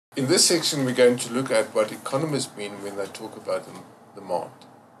In this section, we're going to look at what economists mean when they talk about demand.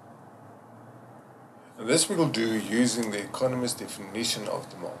 And this we will do using the economist definition of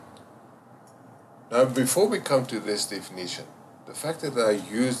demand. Now, before we come to this definition, the fact that I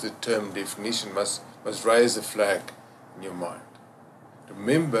use the term definition must raise a flag in your mind.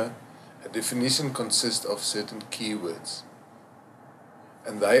 Remember, a definition consists of certain keywords,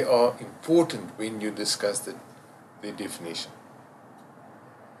 and they are important when you discuss the definition.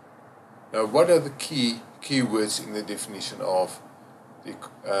 Now, what are the keywords in the definition of the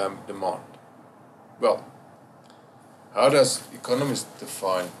demand? Well, how does economists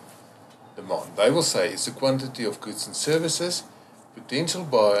define demand? They will say it's the quantity of goods and services potential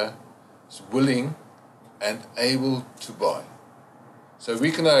buyer is willing and able to buy. So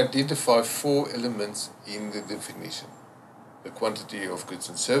we can identify 4 elements in the definition: the quantity of goods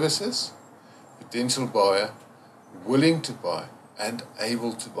and services, potential buyer, willing to buy, and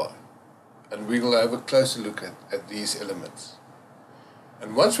able to buy. And we will have a closer look at these elements.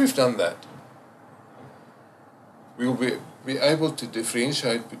 And once we've done that, we will be able to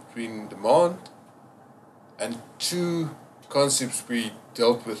differentiate between demand and 2 concepts we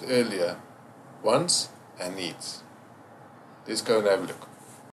dealt with earlier: wants and needs. Let's go and have a look.